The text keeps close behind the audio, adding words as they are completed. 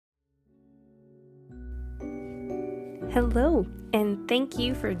Hello, and thank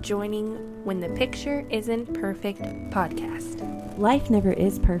you for joining When the Picture Isn't Perfect podcast. Life never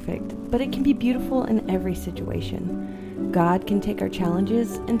is perfect, but it can be beautiful in every situation. God can take our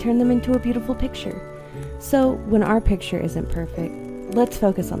challenges and turn them into a beautiful picture. So when our picture isn't perfect, let's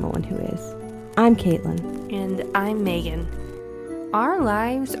focus on the one who is. I'm Caitlin. And I'm Megan. Our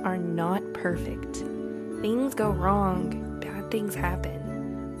lives are not perfect. Things go wrong, bad things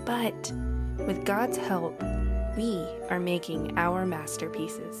happen. But with God's help, we are making our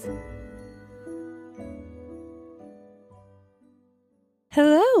masterpieces.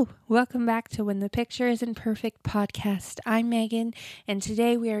 Hello! Welcome back to When the Picture Isn't Perfect podcast. I'm Megan, and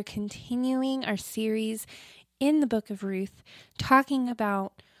today we are continuing our series in the book of Ruth, talking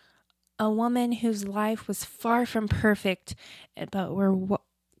about a woman whose life was far from perfect, but we're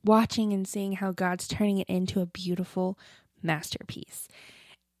watching and seeing how God's turning it into a beautiful masterpiece.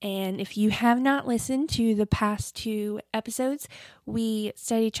 And if you have not listened to the past two episodes, we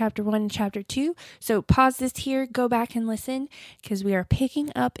studied chapter 1 and chapter 2. So pause this here, go back and listen, because we are picking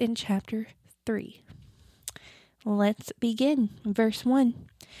up in chapter 3. Let's begin. Verse 1.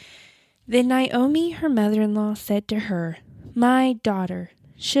 Then Naomi, her mother-in-law, said to her, "My daughter,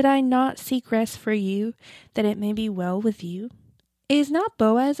 should I not seek rest for you, that it may be well with you? Is not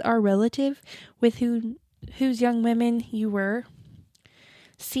Boaz our relative, with whose young women you were?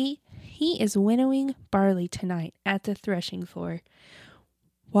 See, he is winnowing barley tonight at the threshing floor.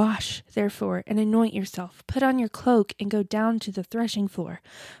 Wash, therefore, and anoint yourself. Put on your cloak and go down to the threshing floor.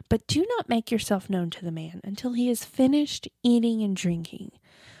 But do not make yourself known to the man until he has finished eating and drinking.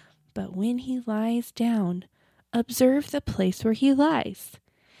 But when he lies down, observe the place where he lies.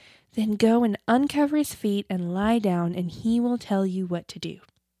 Then go and uncover his feet and lie down, and he will tell you what to do."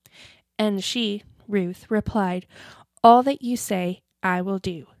 And she, Ruth, replied, "All that you say, I will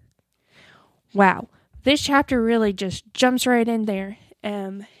do." Wow, this chapter really just jumps right in there.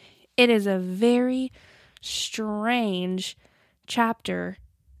 It is a very strange chapter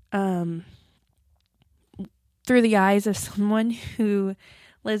through the eyes of someone who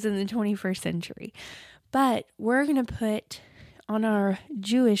lives in the 21st century. But we're going to put on our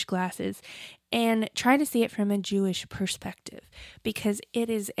Jewish glasses and try to see it from a Jewish perspective, because it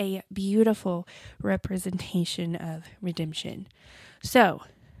is a beautiful representation of redemption. So,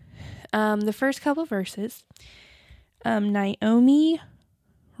 the first couple verses, Naomi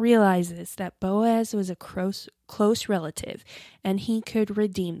realizes that Boaz was a close relative and he could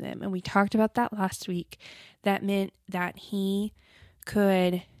redeem them. And we talked about that last week. That meant that he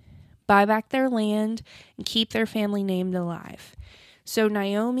could buy back their land and keep their family name alive. So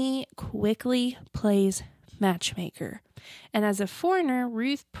Naomi quickly plays matchmaker. And as a foreigner,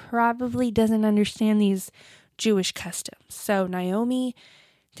 Ruth probably doesn't understand these Jewish customs. So Naomi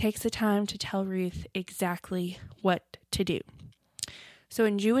takes the time to tell Ruth exactly what to do. So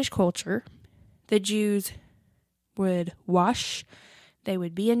in Jewish culture, the Jews would wash, they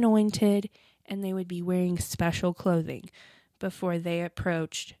would be anointed, and they would be wearing special clothing before they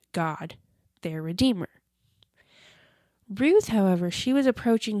approached God, their Redeemer. Ruth, however, she was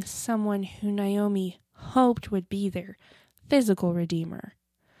approaching someone who Naomi hoped would be their physical Redeemer.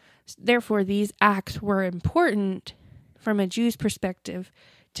 Therefore, these acts were important from a Jew's perspective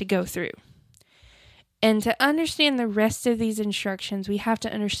to go through. And to understand the rest of these instructions, we have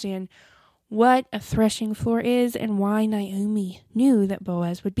to understand what a threshing floor is and why Naomi knew that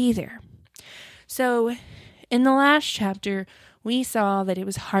Boaz would be there. So, in the last chapter, we saw that it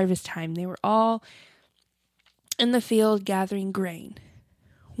was harvest time. They were all in the field gathering grain.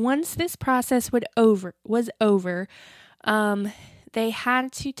 Once this process was over, they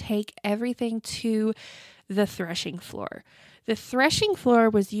had to take everything to the threshing floor. The threshing floor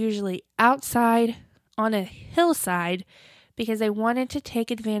was usually outside on a hillside because they wanted to take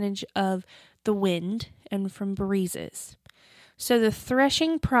advantage of the wind and from breezes. So the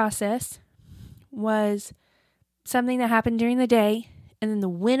threshing process was something that happened during the day, and then the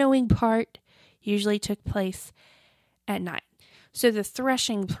winnowing part usually took place at night. So the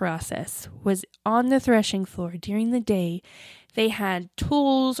threshing process was on the threshing floor during the day. They had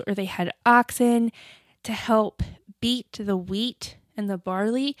tools or they had oxen to help beat the wheat and the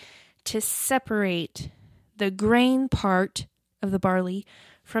barley to separate the grain part of the barley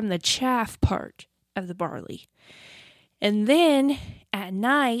from the chaff part of the barley. And then at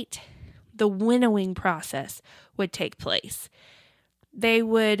night, the winnowing process would take place. They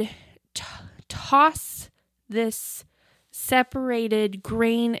would toss this separated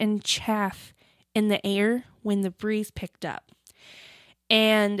grain and chaff in the air when the breeze picked up.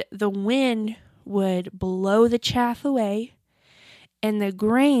 And the wind would blow the chaff away, and the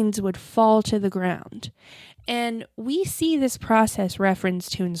grains would fall to the ground. And we see this process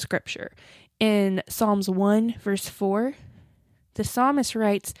referenced to in Scripture. In Psalms 1, verse 4, the psalmist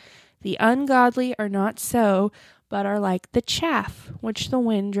writes, "The ungodly are not so, but are like the chaff which the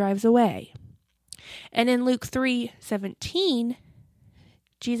wind drives away." And in Luke 3:17,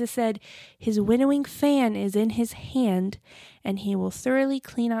 Jesus said, "His winnowing fan is in his hand, and he will thoroughly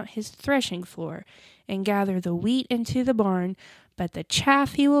clean out his threshing floor and gather the wheat into the barn, but the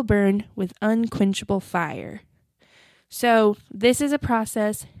chaff he will burn with unquenchable fire." So this is a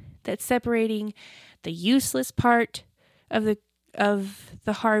process that's separating the useless part of the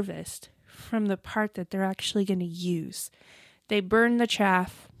harvest from the part that they're actually going to use. They burn the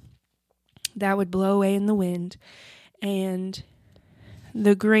chaff that would blow away in the wind, and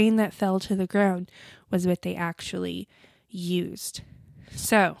the grain that fell to the ground was what they actually used.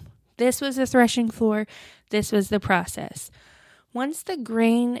 So this was the threshing floor. This was the process. Once the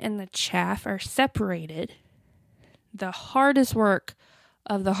grain and the chaff are separated, the hardest work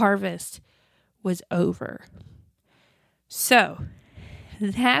of the harvest was over. So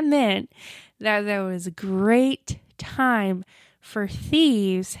that meant that there was great time for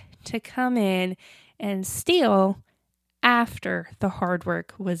thieves to come in and steal after the hard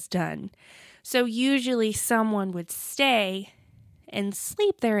work was done. So usually someone would stay and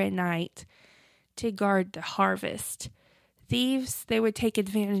sleep there at night to guard the harvest. Thieves, they would take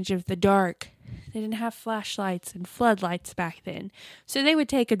advantage of the dark. They didn't have flashlights and floodlights back then, so they would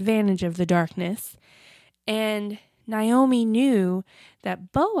take advantage of the darkness. And Naomi knew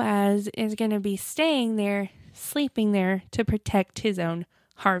that Boaz is going to be staying there, sleeping there to protect his own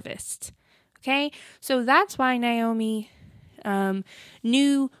harvest. Okay, so that's why Naomi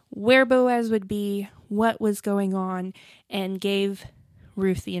knew where Boaz would be, what was going on, and gave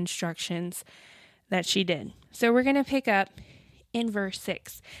Ruth the instructions that she did. So we're going to pick up in verse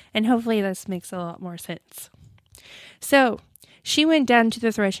 6, and hopefully this makes a lot more sense. So she went down to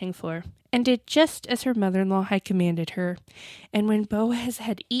the threshing floor and did just as her mother-in-law had commanded her. And when Boaz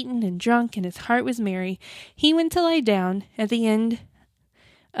had eaten and drunk and his heart was merry, he went to lie down at the end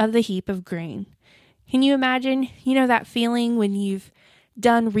of the heap of grain. Can you imagine, that feeling when you've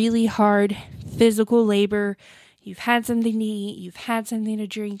done really hard physical labor, you've had something to eat, you've had something to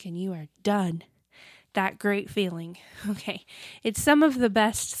drink, and you are done? That great feeling. Okay, it's some of the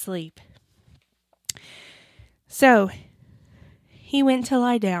best sleep. So he went to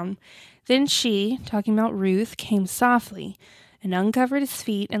lie down. Then she, talking about Ruth, came softly and uncovered his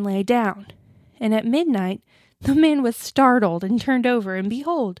feet and lay down. And at midnight the man was startled and turned over, and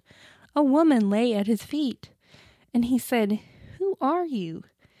behold, a woman lay at his feet. And he said, "Who are you?"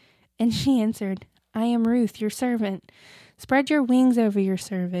 And she answered, "I am Ruth, your servant. Spread your wings over your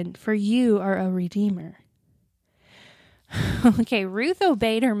servant, for you are a redeemer." Okay, Ruth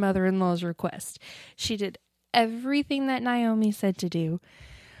obeyed her mother-in-law's request. She did everything that Naomi said to do.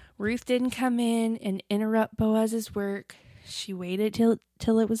 Ruth didn't come in and interrupt Boaz's work. She waited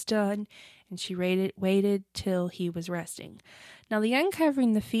till it was done, and she waited till he was resting. Now, the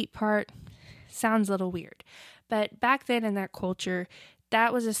uncovering the feet part sounds a little weird, but back then in that culture,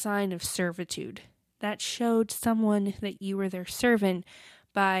 that was a sign of servitude. That showed someone that you were their servant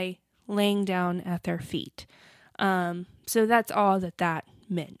by laying down at their feet. So that's all that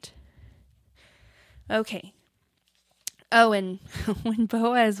meant. Okay. Oh, and when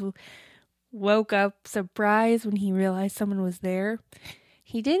Boaz woke up surprised when he realized someone was there,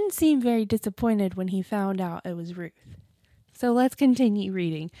 he didn't seem very disappointed when he found out it was Ruth. So let's continue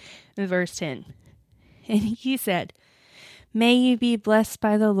reading in verse 10. And he said, "May you be blessed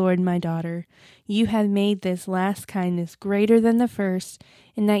by the Lord, my daughter. You have made this last kindness greater than the first,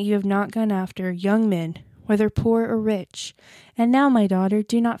 in that you have not gone after young men, whether poor or rich. And now, my daughter,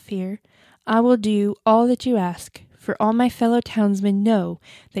 do not fear. I will do all that you ask, for all my fellow townsmen know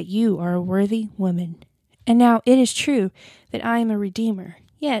that you are a worthy woman. And now it is true that I am a redeemer,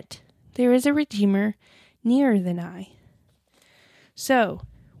 yet there is a redeemer nearer than I." So,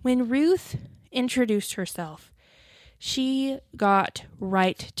 when Ruth introduced herself, she got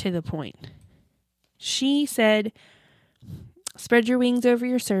right to the point. She said, "Spread your wings over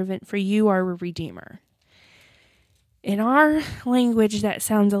your servant, for you are a redeemer." In our language, that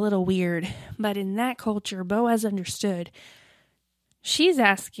sounds a little weird, but in that culture, Boaz understood. She's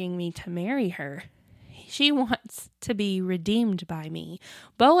asking me to marry her. She wants to be redeemed by me.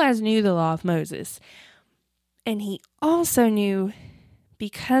 Boaz knew the law of Moses, and he also knew,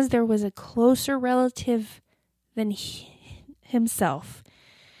 because there was a closer relative than himself,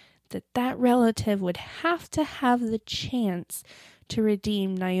 that relative would have to have the chance to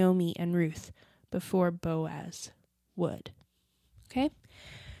redeem Naomi and Ruth before Boaz would. Okay?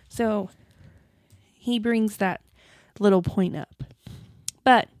 So he brings that little point up.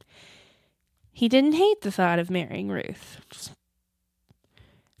 But he didn't hate the thought of marrying Ruth.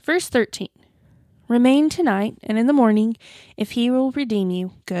 Verse 13. Remain tonight, and in the morning, if he will redeem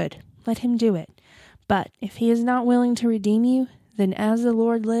you, good, let him do it. But if he is not willing to redeem you, then as the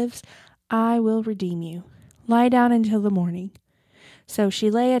Lord lives, I will redeem you. Lie down until the morning. So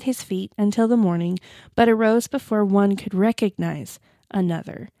she lay at his feet until the morning, but arose before one could recognize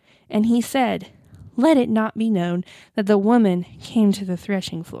another. And he said, let it not be known that the woman came to the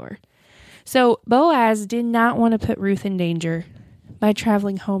threshing floor. So Boaz did not want to put Ruth in danger by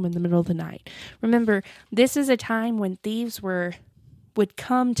traveling home in the middle of the night. Remember, this is a time when thieves would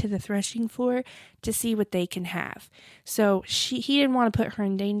come to the threshing floor to see what they can have. So he didn't want to put her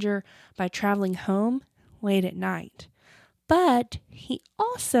in danger by traveling home late at night. But he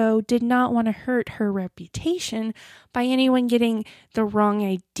also did not want to hurt her reputation by anyone getting the wrong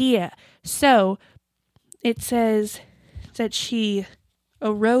idea. So it says that she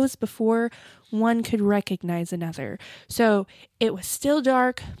arose before one could recognize another. So it was still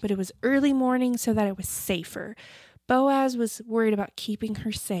dark, but it was early morning so that it was safer. Boaz was worried about keeping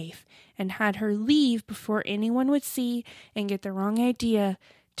her safe and had her leave before anyone would see and get the wrong idea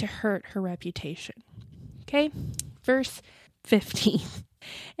to hurt her reputation. Okay, verse 15.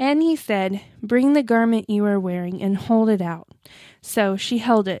 And he said, bring the garment you are wearing and hold it out. So she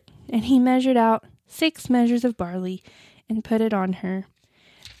held it, and he measured out 6 measures of barley and put it on her.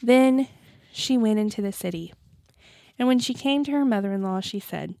 Then she went into the city. And when she came to her mother-in-law, she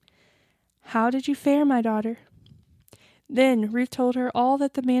said, how did you fare, my daughter? Then Ruth told her all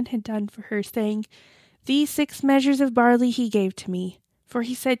that the man had done for her, saying, these 6 measures of barley he gave to me, for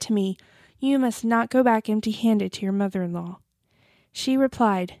he said to me, you must not go back empty-handed to your mother-in-law. She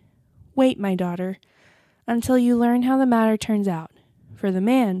replied, wait, my daughter, until you learn how the matter turns out, for the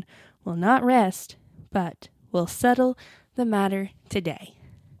man will not rest, but will settle the matter today.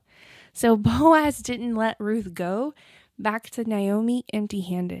 So Boaz didn't let Ruth go back to Naomi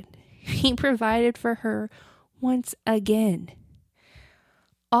empty-handed. He provided for her once again.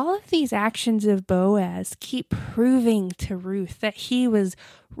 All of these actions of Boaz keep proving to Ruth that he was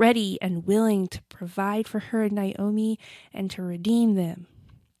ready and willing to provide for her and Naomi and to redeem them.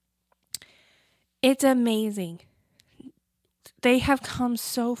 It's amazing. They have come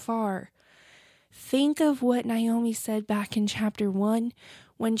so far. Think of what Naomi said back in chapter 1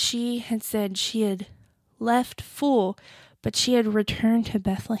 when she had said she had left full, but she had returned to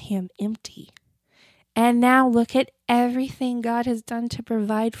Bethlehem empty. And now look at everything God has done to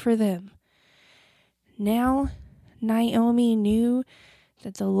provide for them. Now Naomi knew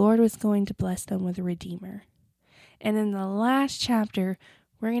that the Lord was going to bless them with a redeemer. And in the last chapter,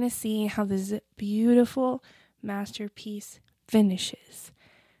 we're going to see how this beautiful masterpiece finishes,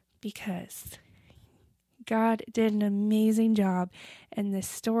 because God did an amazing job, and this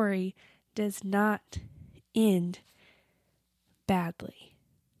story does not end badly.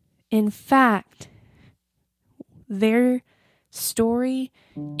 In fact, their story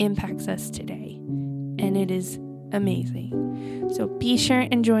impacts us today, and it is amazing. So be sure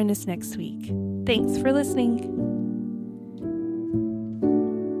and join us next week. Thanks for listening.